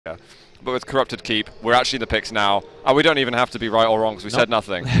Yeah. But with Corrupted Keep, we're actually in the picks now. And we don't even have to be right or wrong because we said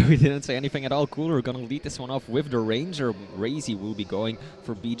nothing. We didn't say anything at all. Cooler gonna lead this one off with the Ranger. Raisy will be going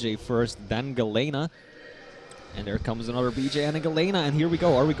for BJ first, then Galena. And there comes another BJ and a Galena, and here we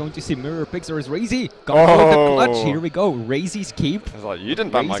go. Are we going to see mirror picks or is Raisy gonna go with the clutch? Here we go. Raisy's keep. I was like, you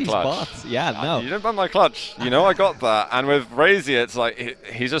didn't ban my clutch. Yeah, no. You didn't ban my clutch. You know I got that. And with Raisy, it's like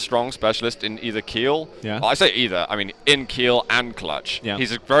he's a strong specialist in either Keel. Yeah. Well, I say either. I mean in Keel and clutch. Yeah.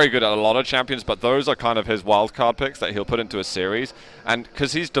 He's very good at a lot of champions, but those are kind of his wildcard picks that he'll put into a series. And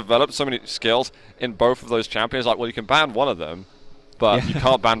because he's developed so many skills in both of those champions, like, well, you can ban one of them, but you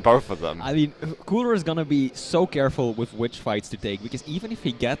can't ban both of them. I mean, Cooler is going to be so careful with which fights to take, because even if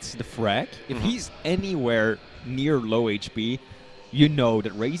he gets the frag, if he's anywhere near low HP, you know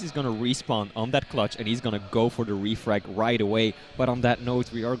that Raze is going to respawn on that clutch and he's going to go for the refrag right away. But on that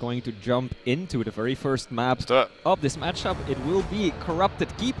note, we are going to jump into the very first map of this matchup. It will be Corrupted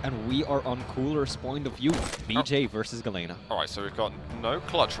Keep, and we are on Cooler's point of view. BJ versus Galena. Alright, so we've got no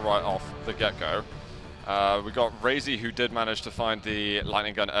clutch right off the get-go. We got Raisy, who did manage to find the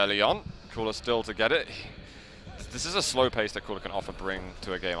lightning gun early on. Cooler still to get it. This is a slow pace that Cooler can often bring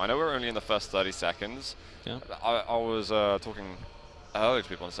to a game. I know we're only in the first 30 seconds. Yeah. I was talking earlier to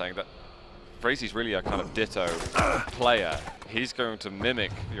people and saying that Raisy's really a kind of ditto player. He's going to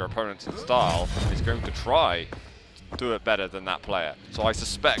mimic your opponent's style. He's going to try to do it better than that player. So I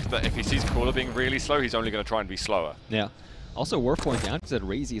suspect that if he sees Cooler being really slow, he's only going to try and be slower. Yeah. Also worth pointing out is that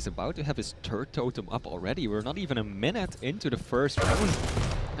Raisy is about to have his third totem up already. We're not even a minute into the first round,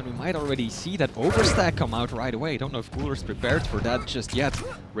 and we might already see that overstack come out right away. Don't know if Cooler's prepared for that just yet.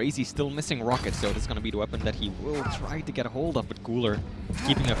 Raisy's still missing rockets, so that's going to be the weapon that he will try to get a hold of, but Cooler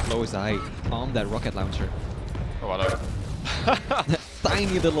keeping a close eye on that rocket launcher. Oh, hello.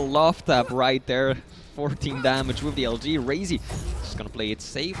 Tiny little love tap right there. 14 damage with the LG. Raisy just gonna play it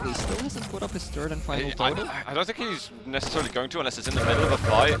safely. Still hasn't put up his third and final totem. I don't think he's necessarily going to unless it's in the middle of a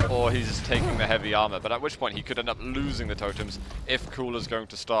fight or he's just taking the heavy armor. But at which point he could end up losing the totems if Cooler's going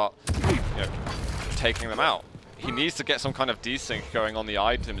to start, taking them out. He needs to get some kind of desync going on the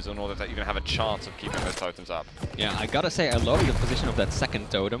items in order to even have a chance of keeping those totems up. Yeah, I gotta say, I love the position of that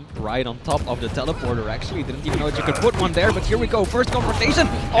second totem, right on top of the teleporter. Actually, didn't even know that you could put one there, but here we go. First confrontation,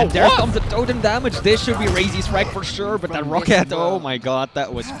 and there comes the totem damage. This should be Raisy's frag for sure, but that rocket, oh my god,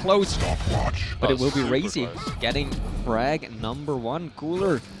 that was close. But it will be Raisy getting frag number one.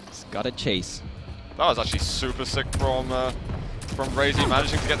 Cooler's got a chase. That was actually super sick from Raisy,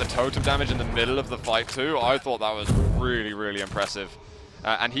 managing to get the totem damage in the middle of the fight too. I thought that was really, really impressive.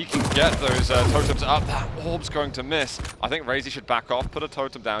 And he can get those totems up. That orb's going to miss. I think Raisy should back off, put a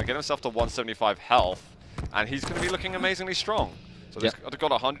totem down, get himself to 175 health, and he's going to be looking amazingly strong. So they've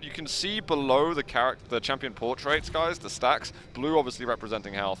got 100. You can see below the champion portraits, guys, the stacks. Blue obviously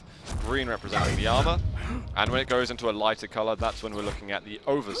representing health, green representing the armor. And when it goes into a lighter color, that's when we're looking at the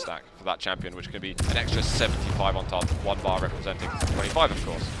overstack for that champion, which can be an extra 75 on top, one bar representing 25, of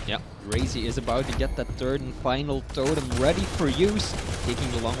course. Yeah, Raisy is about to get that third and final totem ready for use, taking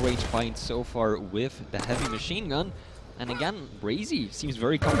the long-range fight so far with the heavy machine gun. And again, Raisy seems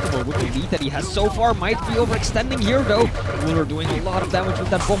very comfortable with the lead that he has so far. Might be overextending here though. Cooler doing a lot of damage with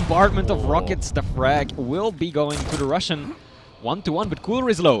that bombardment of rockets. The frag will be going to the Russian. 1-1, but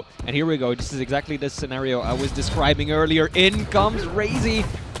Cooler is low. And here we go. This is exactly the scenario I was describing earlier. In comes Raisy.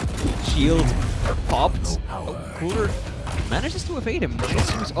 Shield popped. Oh, Cooler manages to evade him.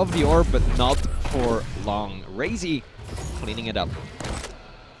 Misuse of the orb, but not for long. Raisy cleaning it up.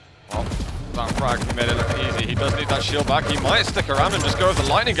 Well, that frag, he made it look easy. He does need that shield back. He might stick around and just go with the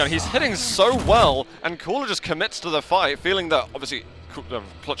lightning gun. He's hitting so well, and Cooler just commits to the fight, feeling that obviously the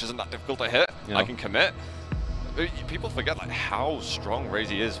clutch isn't that difficult to hit. Yeah. I can commit. People forget like how strong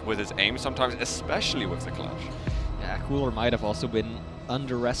Raisy is with his aim sometimes, especially with the clutch. Yeah, Cooler might have also been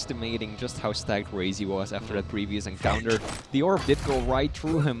underestimating just how stacked Raisy was after that previous encounter. The orb did go right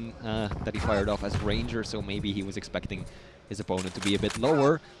through him that he fired off as Ranger, so maybe he was expecting his opponent to be a bit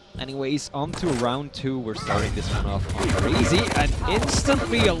lower. Anyways, on to round 2. We're starting this one off on Raisy, and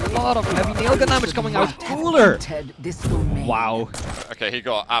instantly a lot of heavy nail gun damage coming out. Cooler! Wow. Okay, he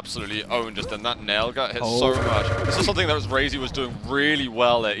got absolutely owned just then. That nail gun hit so much. This is something that Raisy was doing really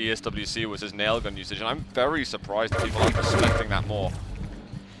well at ESWC, was his nail gun usage, and I'm very surprised that people aren't respecting that more.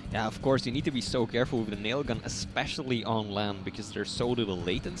 Yeah, of course, you need to be so careful with the nail gun, especially on land, because there's so little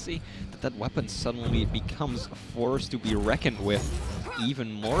latency that that weapon suddenly becomes a force to be reckoned with,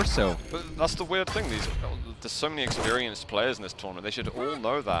 even more so. But that's the weird thing, there's so many experienced players in this tournament, they should all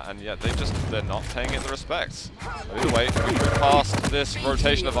know that, and yet they're not paying it the respects. But either way, we move past this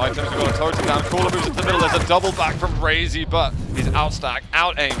rotation of items, we've got a totem down, Cooler moves into the middle, there's a double back from raisy, but he's outstacked,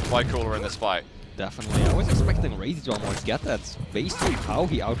 out-aimed by Cooler in this fight. Definitely. I was expecting raisy to almost get that based on how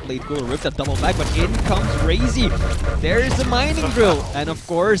he outplayed Cooler with that double back, but in comes raisy. There's the mining drill. And of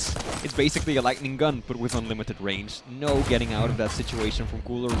course, it's basically a lightning gun, but with unlimited range. No getting out of that situation from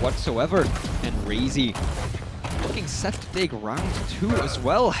Cooler whatsoever. And raisy looking set to take round 2 as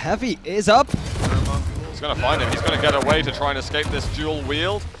well. Heavy is up. He's going to find him. He's going to get away to try and escape this dual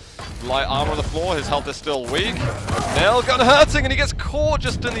wield. Light armor on the floor, his health is still weak. Nail gun hurting, and he gets caught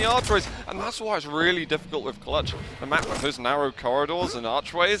just in the archways. And that's why it's really difficult with Clutch. The map with those narrow corridors and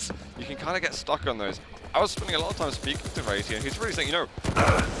archways, you can kind of get stuck on those. I was spending a lot of time speaking to raisy, and he's really saying, you know,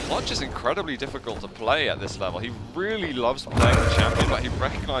 Clutch is incredibly difficult to play at this level. He really loves playing the champion, but he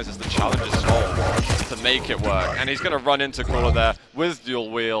recognizes the challenges involved to make it work. And he's going to run into Cooler there with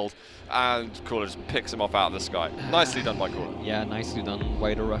dual wield. And Cooler just picks him off out of the sky. Nicely done by Cooler. Yeah, nicely done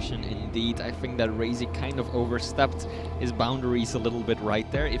by the Russian indeed. I think that raisy kind of overstepped his boundaries a little bit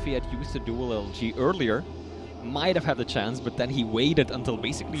right there. If he had used the dual LG earlier, might have had the chance, but then he waited until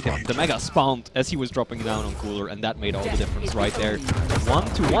basically the Mega spawned as he was dropping down on Cooler, and that made all the difference right there.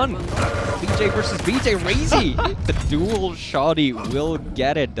 1-1. BJ versus BJ. raisy. The dual shoddy will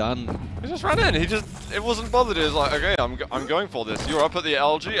get it done. He just ran in. It wasn't bothered. He was like, okay, I'm going for this. You're up at the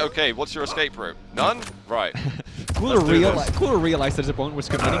LG. Okay, what's your escape route? None? Right. Cooler realized that his opponent was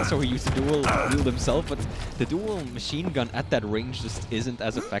committing, so he used the dual wield himself, but the dual machine gun at that range just isn't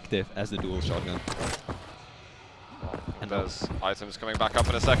as effective as the dual shotgun. And those items coming back up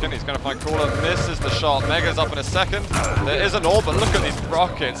in a second. He's going to find Cooler, misses the shot. Mega's up in a second. There is an orb, but look at these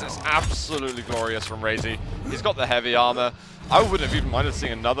rockets. It's absolutely glorious from raisy. He's got the heavy armor. I wouldn't have even minded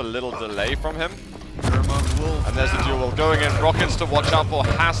seeing another little delay from him. And there's the dual going in. Rockets to watch out for.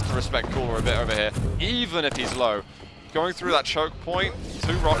 Has to respect Cooler a bit over here, even if he's low. Going through that choke point,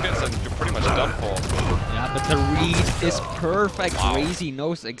 2 rockets, and you're pretty much done for. Yeah, but the read is perfect. Wow. raisy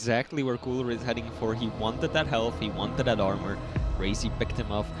knows exactly where Cooler is heading for. He wanted that health, he wanted that armor. raisy picked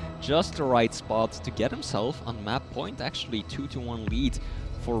him off just the right spot to get himself on map point. Actually, 2-1 lead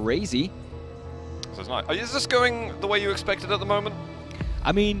for raisy. So it's nice. Is this going the way you expected at the moment?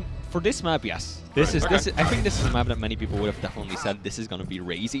 I mean, for this map, yes. I think this is a map that many people would have definitely said this is going to be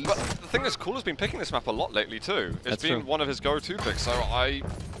raisy. But the thing is, Cooler's been picking this map a lot lately too. It's been one of his go-to picks, so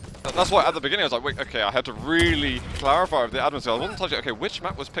that's why at the beginning I was like, wait, okay, I had to really clarify with the admin, so I wasn't touching, okay, which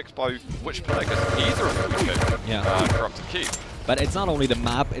map was picked by which player, because either of them was picked. Corrupted Key. But it's not only the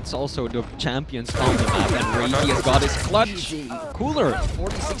map, it's also the champions on the map, and raisy has got his clutch. Cooler,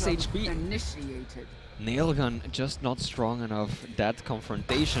 46 HP. Initiated. Nailgun just not strong enough. That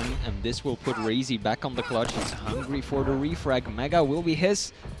confrontation, and this will put raisy back on the clutch. He's hungry for the refrag. Mega will be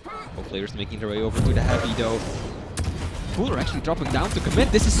his. Both players making their way over to the heavy though. Cooler actually dropping down to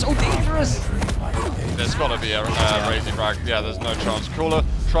commit. This is so dangerous. There's got to be a raisy frag. Yeah, there's no chance. Cooler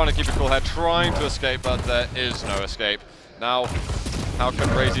trying to keep a cool head, trying to escape, but there is no escape. Now, how can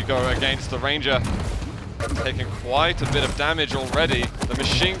raisy go against the Ranger? Taking quite a bit of damage already. The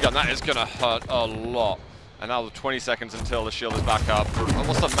machine gun, that is going to hurt a lot. And now the 20 seconds until the shield is back up.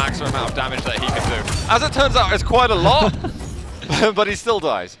 What's the maximum amount of damage that he can do? As it turns out, it's quite a lot, but he still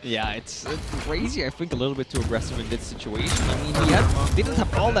dies. Yeah, it's raisy, I think, a little bit too aggressive in this situation. I mean, he didn't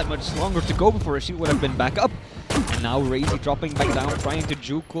have all that much longer to go before his shield would have been back up. And now raisy dropping back down, trying to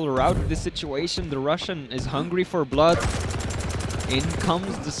juke Cooler out of this situation. The Russian is hungry for blood. In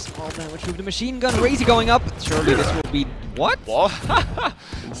comes the small damage with the machine gun. raisy going up. Surely this will be... What? What?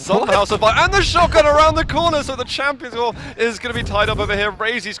 Somehow survive. And the shotgun around the corner, so the champions is going to be tied up over here.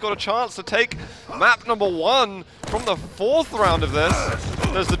 raisy's got a chance to take map number 1 from the 4th round of this.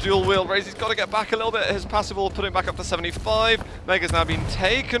 There's the dual wheel. raisy's got to get back a little bit. His passive will put him back up to 75. Mega's now been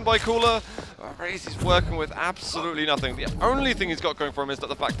taken by Cooler. raisy's working with absolutely nothing. The only thing he's got going for him is that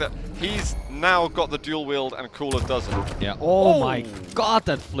the fact that he's now got the dual wield and Cooler doesn't. Yeah. Oh my god,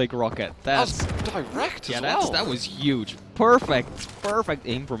 that flick rocket. That's direct as well. That was huge. Perfect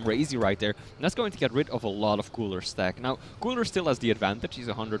aim from raisy right there. And that's going to get rid of a lot of Cooler's stack. Now, Cooler still has the advantage. He's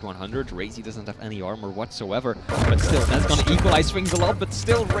 100-100. raisy doesn't have any armor whatsoever. But still, that's going to equalize things a lot. But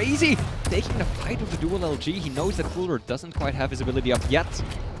still, raisy taking the fight with the dual LG. He knows that Cooler doesn't quite have his ability up yet.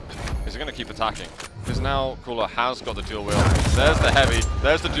 Is he going to keep attacking? because now Cooler has got the dual wheel. There's the heavy,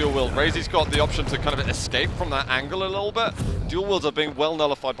 there's the dual wheel. Raisy's got the option to kind of escape from that angle a little bit. Dual wheels are being well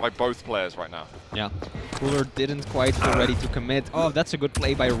nullified by both players right now. Yeah, Cooler didn't quite feel ready to commit. Oh, that's a good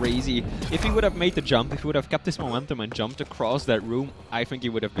play by Raisy. If he would have made the jump, if he would have kept his momentum and jumped across that room, I think he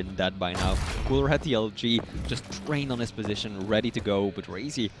would have been dead by now. Cooler had the LG, just trained on his position, ready to go, but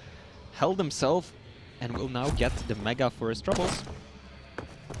Raisy held himself and will now get the Mega for his troubles.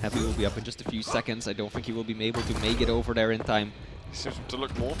 Heavy will be up in just a few seconds. I don't think he will be able to make it over there in time. He seems to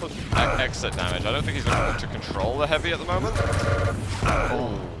look more for exit damage. I don't think he's looking to control the heavy at the moment.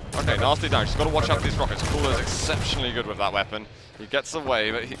 Oh. Okay, nasty damage. He's got to watch out for these rockets. Cooler is exceptionally good with that weapon. He gets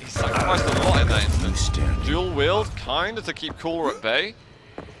away, but he sacrificed a lot in that instance. Dual wield, kind of to keep Cooler at bay.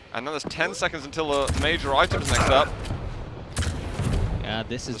 And then there's 10 seconds until the major item's next up. Yeah,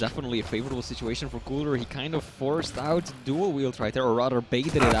 this is definitely a favorable situation for Cooler. He kind of forced out dual wield right there, or rather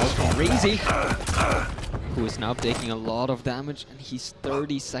baited it out from Raisy, who is now taking a lot of damage, and he's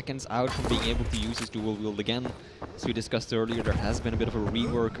 30 seconds out from being able to use his dual wield again. As we discussed earlier, there has been a bit of a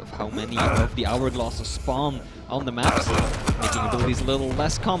rework of how many of the hourglasses spawn on the maps, making abilities a little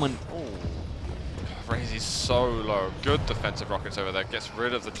less common. Raisy's so low. Good defensive rockets over there. Gets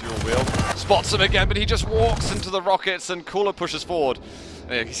rid of the dual wield. Spots him again, but he just walks into the rockets and Cooler pushes forward.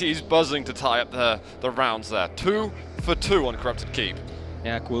 And you can see he's buzzing to tie up the rounds there. 2 for 2 on Corrupted Keep.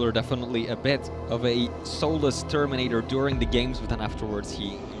 Yeah, Cooler definitely a bit of a soulless Terminator during the games, but then afterwards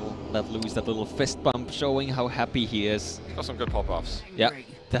he will let loose that little fist bump, showing how happy he is. Got some good pop-offs. Yeah,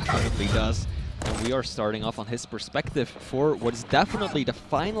 definitely does. And we are starting off on his perspective for what is definitely the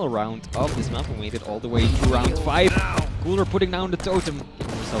final round of this map. We made it all the way to round 5. Cooler putting down the totem.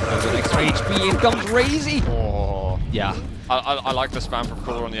 Giving himself a good extra HP. In comes Raisy. Oh. Yeah. I like the spam from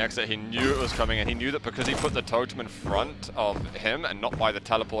Cooler on the exit. He knew it was coming, and he knew that because he put the totem in front of him and not by the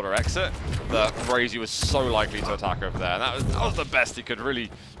teleporter exit, that Raisy was so likely to attack over there. And that was the best he could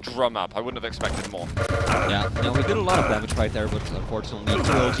really drum up. I wouldn't have expected more. Yeah, no, he did a lot of damage right there, but unfortunately 2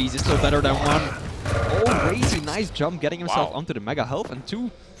 LGs is still better than 1. Oh, Raisy, nice jump, getting himself onto the Mega Health, and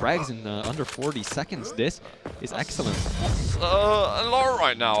 2 frags in under 40 seconds. This is excellent. A lot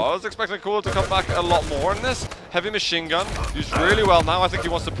right now. I was expecting Cooler to come back a lot more in this. Heavy machine gun, used really well now. I think he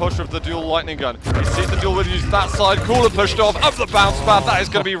wants to push with the dual lightning gun. He sees the dual with use that side. Cooler pushed off, up the bounce pad. That is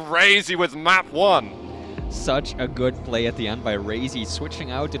going to be Raisy with map 1. Such a good play at the end by Raisy, switching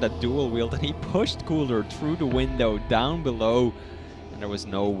out to that dual wield, and he pushed Cooler through the window down below, and there was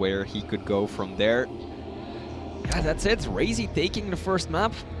nowhere he could go from there. Yeah, that's it. Raisy taking the first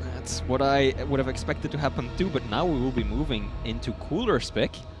map. That's what I would have expected to happen too, but now we will be moving into Cooler's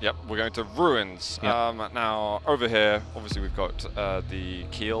pick. Yep, we're going to Ruins. Yep. Now, over here, obviously we've got the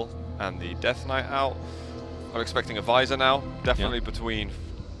Keel and the Death Knight out. I'm expecting a Visor now, definitely between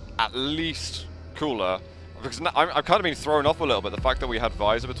at least Cooler. Because I've kind of been thrown off a little bit, the fact that we had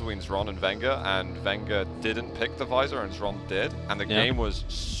Visor between Zron and Wenger, and Wenger didn't pick the Visor and Zron did, and the game was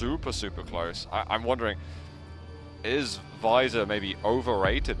super, super close. I'm wondering, is Visor maybe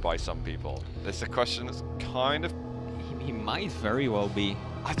overrated by some people? It's a question that's kind of... He might very well be.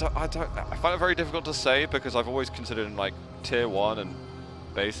 I find it very difficult to say, because I've always considered him like tier 1 and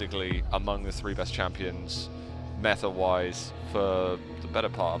basically among the 3 best champions meta-wise for the better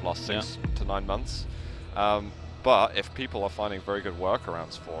part of last 6 to 9 months. But if people are finding very good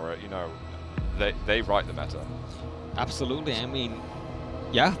workarounds for it, you know, they write the meta. Absolutely. I mean,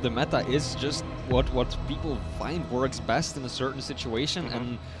 yeah, the meta is just what people find works best in a certain situation,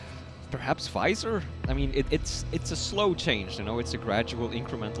 and perhaps Visor. I mean, it's a slow change, you know. It's a gradual,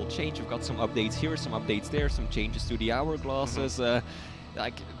 incremental change. We've got some updates here, some updates there, some changes to the hourglasses.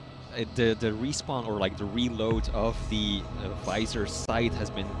 Like the respawn or like the reload of the Visor sight has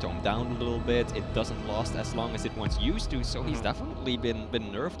been toned down a little bit. It doesn't last as long as it once used to, so he's definitely been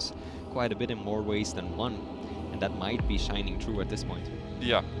nerfed quite a bit in more ways than one, and that might be shining through at this point.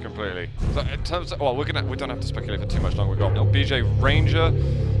 Yeah, completely. So in terms of, well, we don't have to speculate for too much longer. We've got BJ Ranger.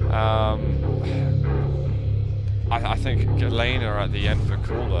 I think Galena at the end for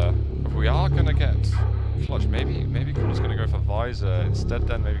Cooler. If we are going to get Clutch, maybe Cooler's going to go for Visor instead,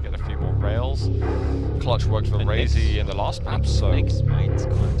 then maybe get a few more rails. Clutch worked for Raisy in the last map, so... Nix might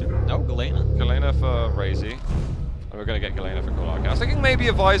come to... No, Galena. Galena for Raisy. And we're going to get Galena for Cooler. Okay, I was thinking maybe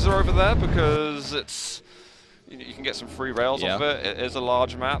a Visor over there, because it's... You can get some free rails off it. It is a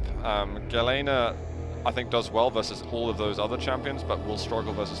large map. Galena, I think, does well versus all of those other champions, but will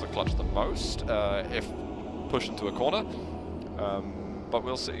struggle versus the Clutch the most if pushed into a corner. but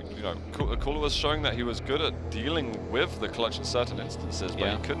we'll see. You know, Cooler was showing that he was good at dealing with the clutch in certain instances, but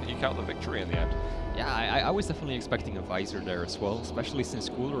he couldn't eke out the victory in the end. Yeah, I was definitely expecting a visor there as well, especially since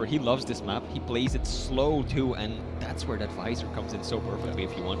Cooler, he loves this map. He plays it slow too, and that's where that visor comes in so perfectly.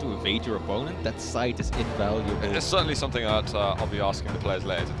 If you want to evade your opponent, that sight is invaluable. It's certainly something that I'll be asking the players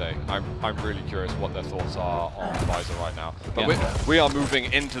later today. I'm really curious what their thoughts are on visor right now. But we are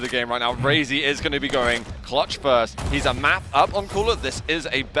moving into the game right now. raisy is going to be going clutch first. He's a map up on Cooler. This is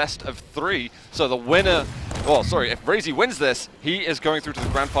a best of 3, so the winner... Well, sorry, if raisy wins this, he is going through to the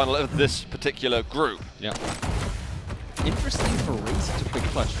grand final of this particular group. Yeah. Interesting for raisy to pick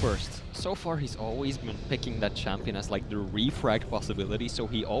clutch first. So far, he's always been picking that champion as like the refrag possibility, so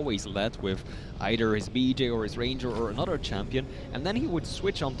he always led with either his BJ or his Ranger or another champion, and then he would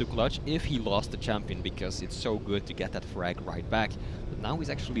switch on to clutch if he lost the champion, because it's so good to get that frag right back. But now he's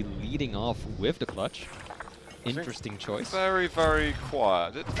actually leading off with the clutch. Interesting choice. Very, very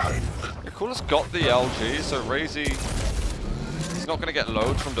quiet. Cooler's got the LG, so raisy, he's not going to get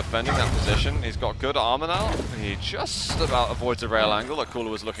loads from defending that position. He's got good armor now. He just about avoids the rail angle that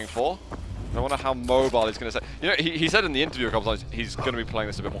Cooler was looking for. I wonder how mobile he's going to say. You know, he said in the interview a couple times he's going to be playing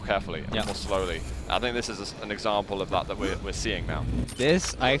this a bit more carefully, and more slowly. I think this is an example of that we're seeing now.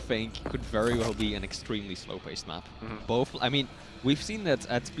 This, I think, could very well be an extremely slow-paced map. Both, I mean, we've seen that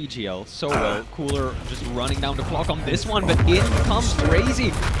at BGL so well. Cooler just running down the clock on this one, but in comes raisy.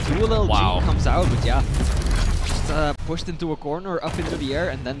 Dual LG comes out, but yeah. Pushed into a corner, up into the air,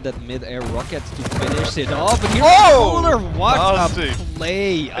 and then that mid-air rocket to finish it off. And here's Cooler, what a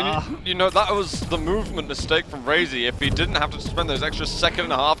play! You know, that was the movement mistake from raisy. If he didn't have to spend those extra second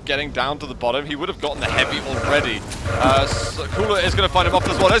and a half getting down to the bottom, he would have gotten the heavy already. So Cooler is going to find him off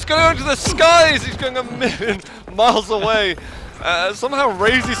this one. It's going to go into the skies! He's going a million miles away. Somehow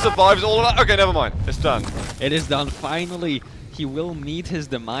raisy survives all of that. Okay, never mind. It's done. It is done, finally. He will meet his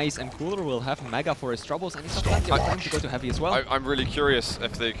demise, and Cooler will have Mega for his troubles, and he's not plenty of time to go to Heavy as well. I'm really curious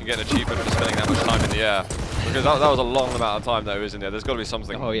if they can get an achievement for spending that much time in the air, because that was a long amount of time that he was in there. There's got to be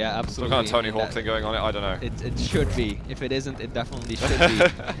something. Oh yeah, absolutely. Some kind of Tony Hawk thing going on. I don't know. It should be. If it isn't, it definitely should be.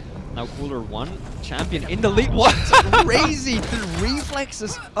 Now Cooler won, champion in the lead. What? raisy! The reflex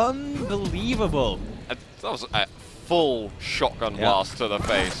is unbelievable. That was a full shotgun blast to the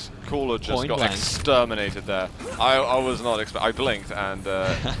face. Cooler just got exterminated there. I was not expecting. I blinked and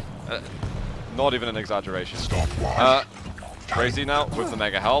not even an exaggeration. raisy now with the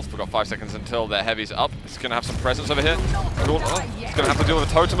mega health. We've got 5 seconds until their heavy's up. He's going to have some presence over here. Cool. He's going to have to deal with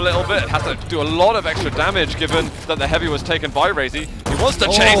a totem a little bit. Has to do a lot of extra damage given that the heavy was taken by raisy. He wants to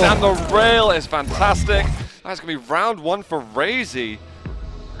chase and the rail is fantastic. That's going to be round 1 for raisy.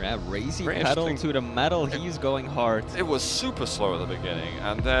 Yeah, raisy pedal to the metal, he's going hard. It was super slow at the beginning,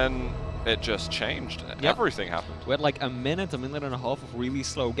 and then it just changed. Yep. Everything happened. We had like a minute and a half of really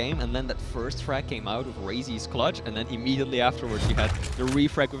slow game, and then that first frag came out of raisy's clutch, and then immediately afterwards you had the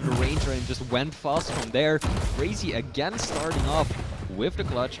refrag with the Ranger and just went fast from there. raisy again starting off with the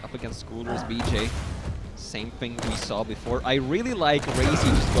clutch up against Cooler's BJ. Same thing we saw before. I really like raisy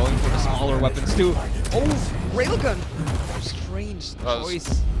just going for the smaller weapons too. Oh, railgun! Strange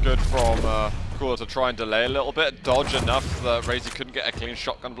choice. Good from Cooler to try and delay a little bit, dodge enough that raisy couldn't get a clean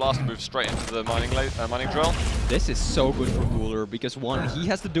shotgun blast and move straight into the mining drill. This is so good for Cooler because 1, he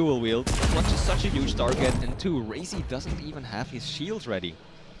has the dual wield, clutch is such a huge target, and 2, raisy doesn't even have his shields ready.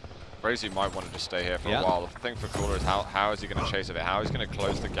 raisy might want to just stay here for a while. The thing for Cooler is how is he going to chase it? How he's going to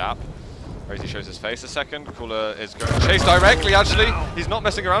close the gap. raisy shows his face a second. Cooler is going to chase directly, actually. He's not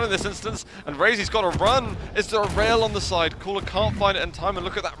messing around in this instance. And raisy's got to run. Is there a rail on the side? Cooler can't find it in time. And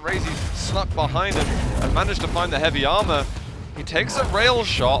look at that, raisy snuck behind him and managed to find the heavy armor. He takes a rail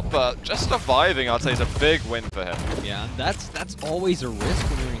shot, but just surviving, I'd say, is a big win for him. Yeah, that's always a risk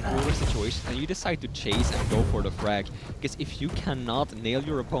when you're in Cooler situations and you decide to chase and go for the frag. Because if you cannot nail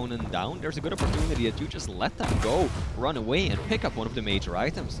your opponent down, there's a good opportunity that you just let them go, run away, and pick up one of the major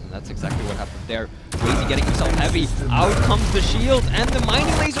items. And that's exactly what happened there. raisy getting himself heavy. Out comes the shield and the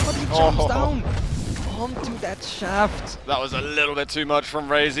mining laser, but he jumps down onto that shaft. That was a little bit too much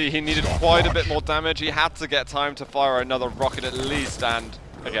from raisy. He needed quite a bit more damage. He had to get time to fire another rocket at least, and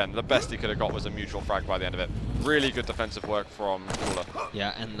again, the best he could have got was a mutual frag by the end of it. Really good defensive work from Cooler.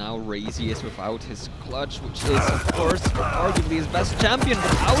 Yeah, and now raisy is without his clutch, which is, of course, arguably his best champion,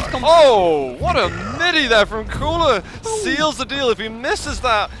 but out comes... Oh, what a midi there from Cooler! Seals the deal. If he misses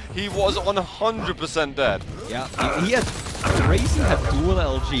that, he was 100% dead. Yeah, he had... raisy had dual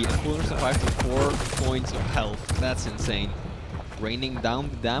LG, and Cooler survived with 4 points of health. That's insane. Raining down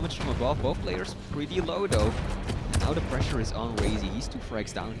the damage from above. Both players pretty low, though. Now the pressure is on raisy. He's 2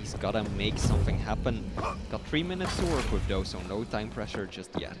 frags down. He's gotta make something happen. Got 3 minutes to work with though, so no time pressure just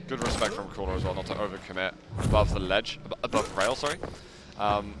yet. Good respect from Cooler as well, not to overcommit above the ledge, above the rail, sorry.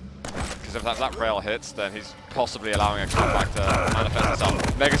 Because if that rail hits, then he's possibly allowing a comeback to manifest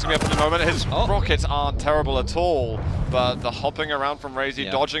itself. Mega's gonna be up in the moment. His rockets aren't terrible at all, but the hopping around from raisy,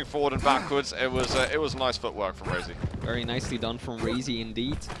 dodging forward and backwards, it was nice footwork from raisy. Very nicely done from raisy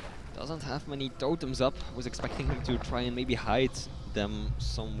indeed. Doesn't have many totems up. Was expecting him to try and maybe hide them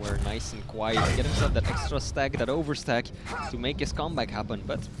somewhere nice and quiet, get himself that extra stack, that overstack, to make his comeback happen,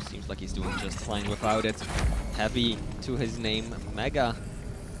 but seems like he's doing just fine without it. Heavy to his name, Mega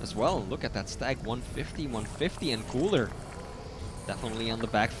as well. Look at that stack, 150, 150, and Cooler definitely on the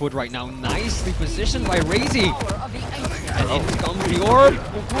back foot right now. Nicely positioned by raisy. And in comes the orb.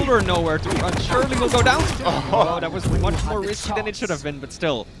 Cooler nowhere to run. Surely will go down. Oh, that was much more risky than it should have been, but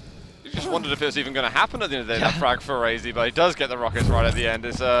still. You just wondered if it was even going to happen at the end of the day, that frag for raisy, but he does get the rockets right at the end.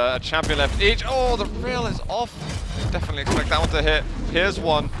 There's a champion left each. Oh, the rail is off. Definitely expect that one to hit. Here's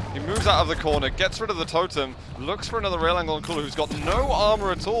one. He moves out of the corner, gets rid of the totem, looks for another rail angle on Cooler, who's got no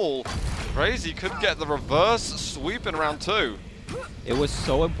armor at all. raisy could get the reverse sweep in round 2. It was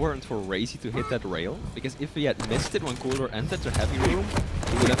so important for raisy to hit that rail, because if he had missed it when Cooler entered the heavy room,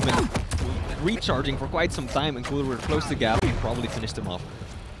 he would have been recharging for quite some time, and Cooler would have closed the gap and probably finished him off.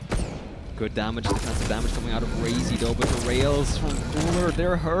 Good damage, defensive damage coming out of raisy though, but the rails from Cooler,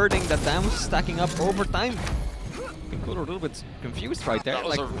 they're hurting. That damage is stacking up over time. And Cooler a little bit confused right there. That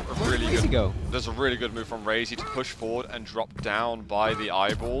was like, a really good. There's a really good move from raisy to push forward and drop down by the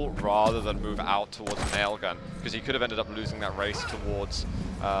eyeball rather than move out towards the nail gun, because he could have ended up losing that race towards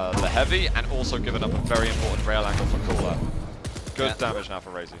the heavy and also given up a very important rail angle for Cooler. Good damage now for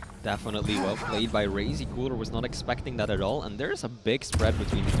raisy. Definitely well played by raisy. Cooler was not expecting that at all, and there's a big spread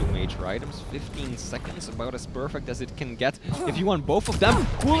between the two major items. 15 seconds, about as perfect as it can get. If you want both of them,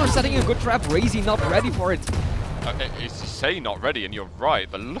 Cooler setting a good trap, raisy not ready for it. You say not ready, and you're right,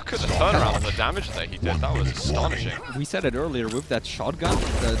 but look at the turnaround on the damage that he did. That was astonishing. We said it earlier with that shotgun,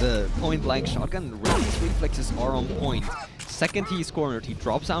 the point-blank shotgun, raisy's reflexes are on point. Second he is cornered, he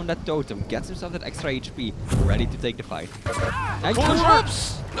drops down that totem, gets himself that extra HP, ready to take the fight. And Cooler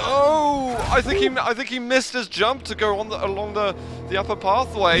drops! No! I think he missed his jump to go on along the upper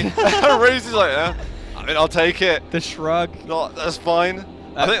pathway. Raisy's like, yeah, I mean, I'll take it. The shrug. No, that's fine.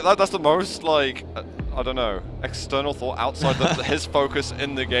 I think that's the most, like, I don't know, external thought outside his focus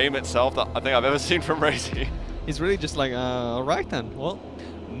in the game itself that I think I've ever seen from raisy. He's really just like, alright then, well,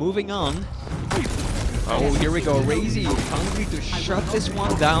 moving on. Oh, here we go, raisy hungry to shut this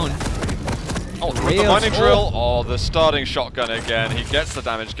one down. Oh, the mining drill. Oh, the starting shotgun again. He gets the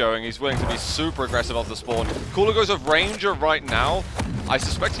damage going. He's willing to be super aggressive off the spawn. Cooler goes with Ranger right now. I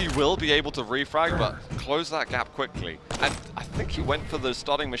suspect he will be able to refrag, but close that gap quickly. And I think he went for the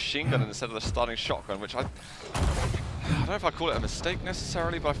starting machine gun instead of the starting shotgun, which I don't know if I call it a mistake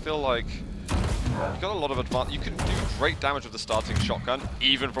necessarily, but I feel like you've got a lot of advantage. You can do great damage with the starting shotgun,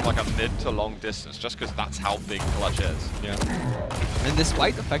 even from like a mid to long distance, just because that's how big Clutch is. Yeah. And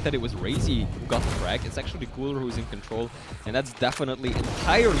despite the fact that it was raisy who got the frag, it's actually Cooler who's in control, and that's definitely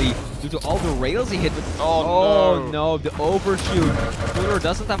entirely due to all the rails he hit with. Oh no, the overshoot. Cooler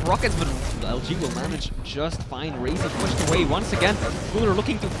doesn't have rockets, but LG will manage just fine. raisy pushed away once again. Cooler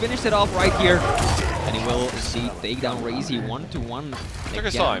looking to finish it off right here. And he will indeed take down raisy 1-1. He took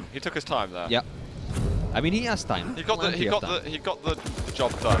his time. He took his time there. Yeah. I mean, he has time. He got the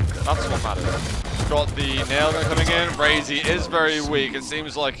job done. That's what matters. Got the nail gun coming in. raisy is very weak. It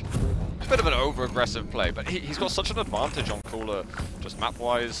seems like a bit of an over-aggressive play, but he's got such an advantage on Cooler, just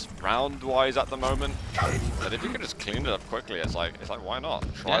map-wise, round-wise at the moment, that if you can just clean it up quickly, it's like why not?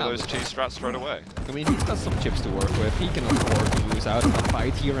 Try those cheese strats straight away. I mean, he's got some chips to work with. He can afford to lose out on a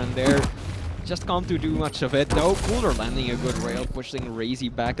fight here and there. Just can't do much of it though. Cooler landing a good rail, pushing raisy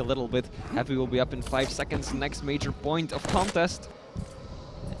back a little bit. Heavy will be up in 5 seconds. Next major point of contest.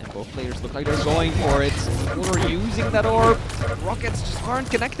 And both players look like they're going for it. Cooler using that orb. Rockets just aren't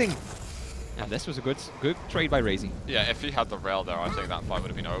connecting. And this was a good trade by raisy. Yeah, if he had the rail there, I think that fight would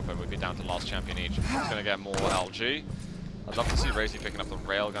have been over. We'd be down to last champion each. He's going to get more LG. I'd love to see raisy picking up the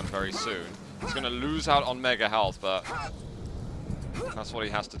railgun very soon. He's going to lose out on mega health, but that's what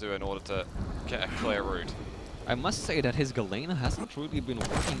he has to do in order to get a clear route. I must say that his Galena hasn't really been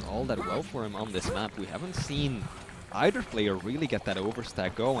working all that well for him on this map. We haven't seen either player really get that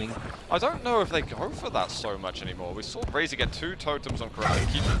overstack going. I don't know if they go for that so much anymore. We saw raisy get 2 totems on correct and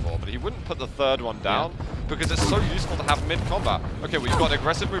keep before, but he wouldn't put the 3rd one down because it's so useful to have mid-combat. Okay, we've got an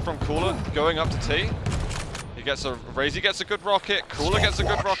aggressive move from Cooler going up to T. He gets a raisy gets a good rocket. Cooler gets a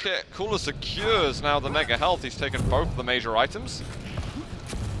good rocket. Cooler secures now the mega health. He's taken both the major items.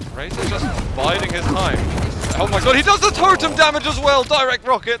 raisy just biding his time. Oh my god, he does the totem damage as well. Direct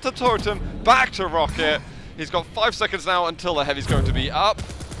rocket to totem, back to rocket. He's got 5 seconds now until the heavy's going to be up.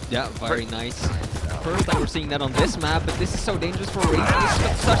 Yeah, very nice. First time we're seeing that on this map, but this is so dangerous for raisy. He's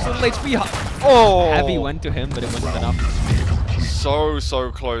got such little HP. Oh! Heavy went to him, but it wasn't enough.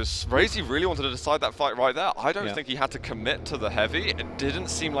 So close. raisy really wanted to decide that fight right there. I don't think he had to commit to the heavy. It didn't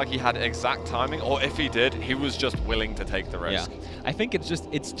seem like he had exact timing, or if he did, he was just willing to take the risk. Yeah, I think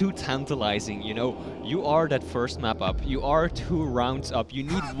it's too tantalizing, you know. You are that first map up. You are 2 rounds up. You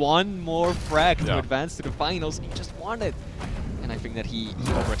need one more frag to advance to the finals. He just won it. And I think that he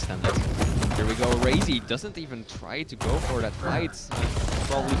overextended. Here we go, raisy doesn't even try to go for that fight.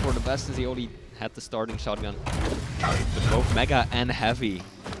 Probably for the best, as he only had the starting shotgun. But both Mega and Heavy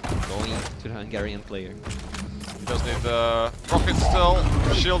going to the Hungarian player. He does need the rocket still.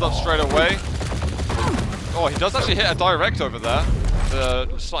 Shield up straight away. Oh, he does actually hit a direct over there.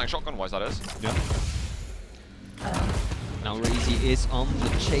 The starting shotgun-wise, that is. Yeah. Now raisy is on the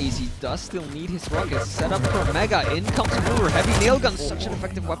chase. He does still need his rockets set up for Mega. In comes Cooler. Heavy nail gun, such an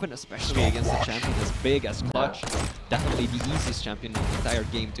effective weapon, especially against a champion as big as Clutch. Definitely the easiest champion in the entire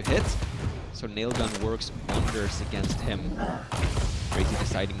game to hit. So nail gun works wonders against him. raisy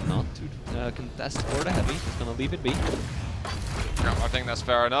deciding not to contest for the heavy. He's gonna leave it be. Yeah, I think that's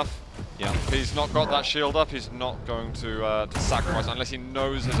fair enough. Yeah. If he's not got that shield up, he's not going to sacrifice unless he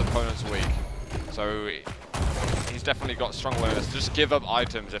knows his opponent's weak. So he's definitely got strong willingness to just give up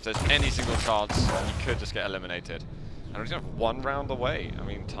items if there's any single chance he could just get eliminated. And he's got 1 round away. I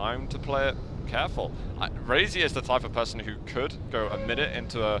mean, time to play it careful. raisy is the type of person who could go a minute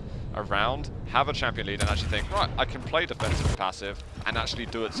into a round, have a champion lead, and actually think, right, I can play defensive and passive, and actually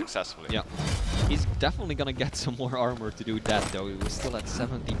do it successfully. Yeah. He's definitely gonna get some more armor to do that, though. He was still at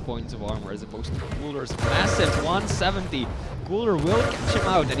 70 points of armor, as opposed to Cooler's massive 170. Cooler will catch him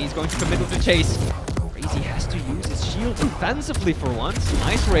out, and he's going to commit with the chase. raisy has to use his shield defensively for once.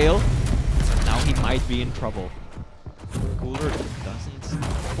 Nice rail. Now he might be in trouble. Cooler doesn't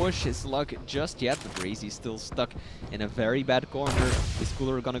push his luck just yet, but raisy's still stuck in a very bad corner. Is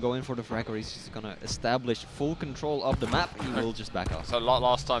Cooler gonna go in for the frag, or is he gonna establish full control of the map? He will just back off. So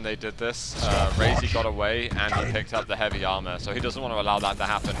last time they did this, raisy got away and he picked up the heavy armor, so he doesn't want to allow that to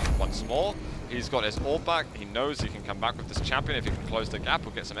happen once more. He's got his orb back. He knows he can come back with this champion if he can close the gap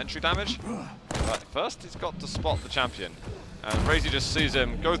or get some entry damage. But first, he's got to spot the champion. And raisy just sees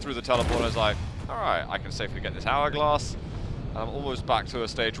him go through the teleport and is like, alright, I can safely get this hourglass. I'm almost back to a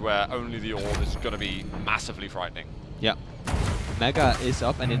stage where only the orb is going to be massively frightening. Yeah. Mega is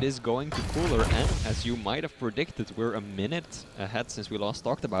up, and it is going to Cooler, and as you might have predicted, we're a minute ahead since we last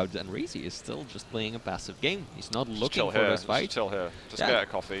talked about it, and raisy is still just playing a passive game. He's not looking for this fight. Just chill here. Just get a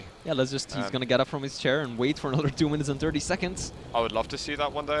coffee. Yeah, he's gonna get up from his chair and wait for another 2 minutes and 30 seconds. I would love to see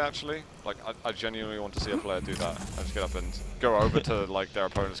that one day, actually. Like, I genuinely want to see a player do that. I just get up and go over to like their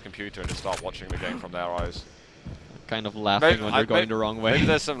opponent's computer and just start watching the game from their eyes. Kind of laughing when they're going the wrong way. Maybe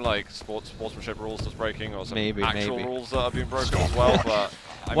there's some like sportsmanship rules that's breaking, or some actual maybe. rules that have been broken as well. But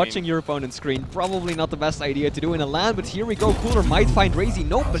watching your opponent's screen, probably not the best idea to do in a LAN, but here we go. Cooler might find raisy.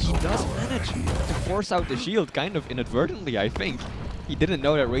 Nope, but he does manage to force out the shield, kind of inadvertently, I think. He didn't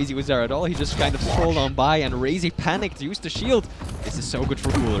know that raisy was there at all. He just kind of scrolled on by, and raisy panicked, used the shield. This is so good for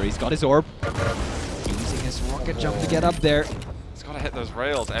Cooler. He's got his orb, using his rocket jump to get up there. He's got to hit those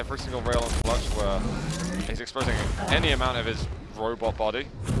rails, every single rail on Clutch where he's exposing any amount of his robot body.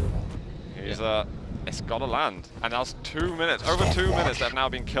 He's it's got to land. And that's 2 minutes, over 2 minutes that have now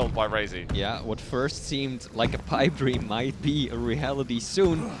been killed by raisy. Yeah, what first seemed like a pipe dream might be a reality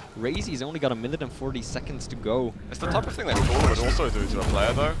soon. raisy's only got 1 minute and 40 seconds to go. It's the type of thing that Cooler would also do to a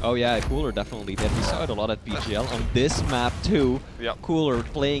player, though. Oh yeah, Cooler definitely did. We saw it a lot at PGL on this map too. Yep. Cooler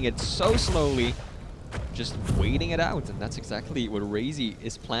playing it so slowly, just waiting it out, and that's exactly what raisy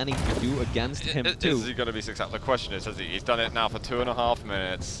is planning to do against him too. Is he going to be successful? The question is, he's done it now for 2.5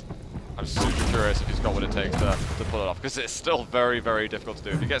 minutes. I'm super curious if he's got what it takes to pull it off, because it's still very, very difficult to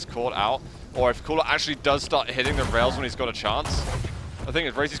do. If he gets caught out, or if Cooler actually does start hitting the rails when he's got a chance. The thing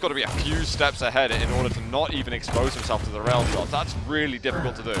is, raisy's got to be a few steps ahead in order to not even expose himself to the rail shots. That's really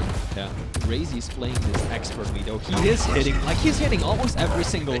difficult to do. Yeah, raisy's playing this expertly though. He is hitting, like he's hitting almost every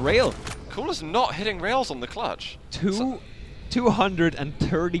single rail. Cooler's not hitting rails on the Clutch.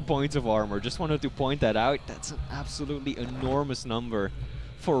 230 points of armor. Just wanted to point that out. That's an absolutely enormous number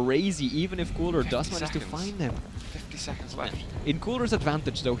for raisy, even if Cooler does manage to find them. 50 seconds left. In Cooler's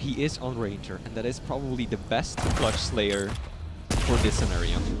advantage though, he is on Ranger, and that is probably the best Clutch Slayer for this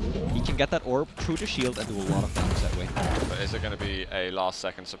scenario. He can get that orb through the shield and do a lot of damage that way. But is it going to be a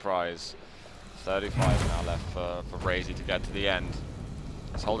last-second surprise? 35 now left for raisy to get to the end.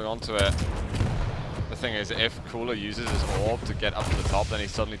 He's holding on to it. The thing is, if Cooler uses his orb to get up to the top, then he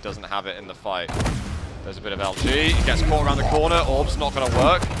suddenly doesn't have it in the fight. There's a bit of LG. He gets caught around the corner. Orb's not going to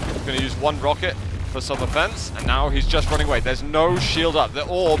work. He's going to use one rocket for some offense, and now he's just running away. There's no shield up. The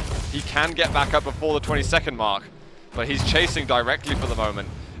orb, he can get back up before the 20-second mark, but he's chasing directly for the moment.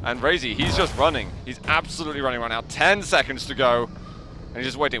 And raisy, he's just running. He's absolutely running right now. 10 seconds to go. And he's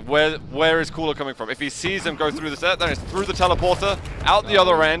just waiting. Where is Cooler coming from? If he sees him go through the set, then it's through the teleporter, out the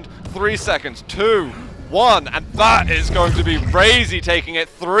other end. 3 seconds, 2, 1, and that is going to be raisy taking it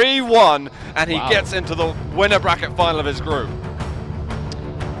 3-1, and he gets into the winner bracket final of his group.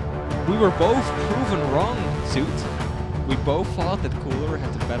 We were both proven wrong, Suit. We both thought that Cooler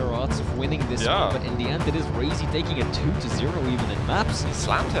had the better odds of winning this one, but in the end it is raisy taking it 2-0 even in maps. He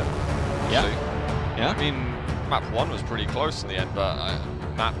slammed him. Yeah. I mean, map 1 was pretty close in the end, but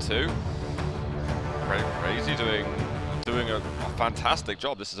map 2, raisy doing a fantastic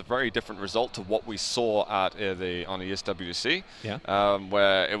job. This is a very different result to what we saw at on the ESWC,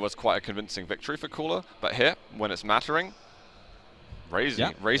 where it was quite a convincing victory for Cooler. But here, when it's mattering, raisy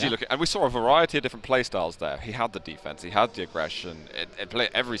looking, and we saw a variety of different play styles there. He had the defense, he had the aggression. It played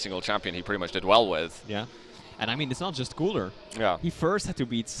every single champion he pretty much did well with. Yeah. And I mean, it's not just Cooler. Yeah. He first had to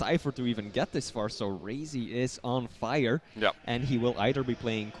beat Cypher to even get this far, so raisy is on fire. Yeah. And he will either be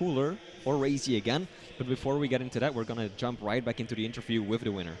playing Cooler or raisy again. But before we get into that, we're going to jump right back into the interview with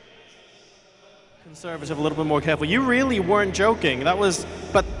the winner. Conservative, a little bit more careful. You really weren't joking. That was,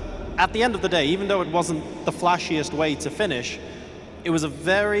 but at the end of the day, even though it wasn't the flashiest way to finish, it was a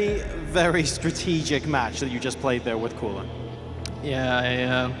very, very strategic match that you just played there with Cooler.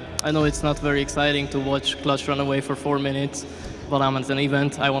 Yeah, I know it's not very exciting to watch Clutch run away for 4 minutes, but I'm at an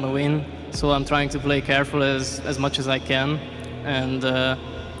event, I want to win, so I'm trying to play careful as much as I can, and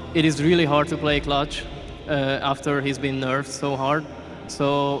it is really hard to play Clutch after he's been nerfed so hard.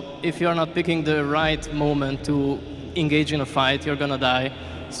 So if you're not picking the right moment to engage in a fight, you're gonna die.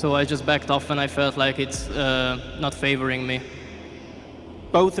 So I just backed off and I felt like it's not favoring me.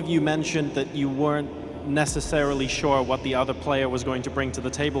 Both of you mentioned that you weren't necessarily sure what the other player was going to bring to the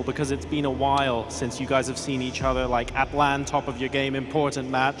table because it's been a while since you guys have seen each other, like at LAN, top of your game, important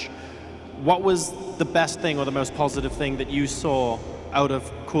match. What was the best thing or the most positive thing that you saw out of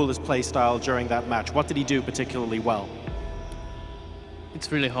Cooler's playstyle during that match? What did he do particularly well?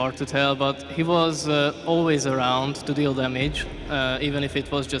 It's really hard to tell, but he was always around to deal damage, even if it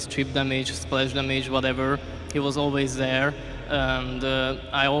was just chip damage, splash damage, whatever. He was always there. And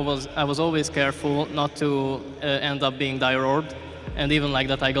I was always careful not to end up being dire-orbed, and even like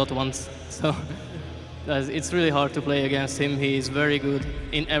that I got once. So it's really hard to play against him. He is very good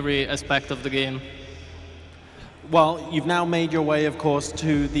in every aspect of the game. Well, you've now made your way, of course,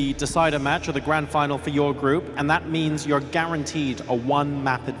 to the decider match or the grand final for your group, and that means you're guaranteed a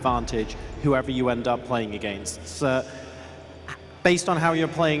one-map advantage, whoever you end up playing against. So, based on how you're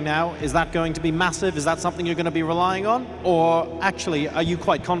playing now, is that going to be massive? Is that something you're going to be relying on? Or actually, are you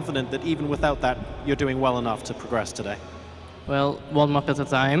quite confident that even without that, you're doing well enough to progress today? Well, one map at a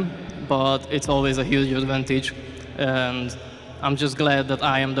time, but it's always a huge advantage. And I'm just glad that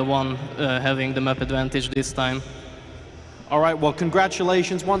I am the one having the map advantage this time. All right, well,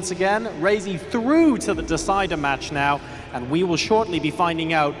 congratulations once again. raisy through to the decider match now, and we will shortly be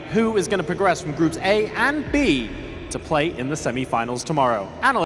finding out who is going to progress from groups A and B to play in the semifinals tomorrow.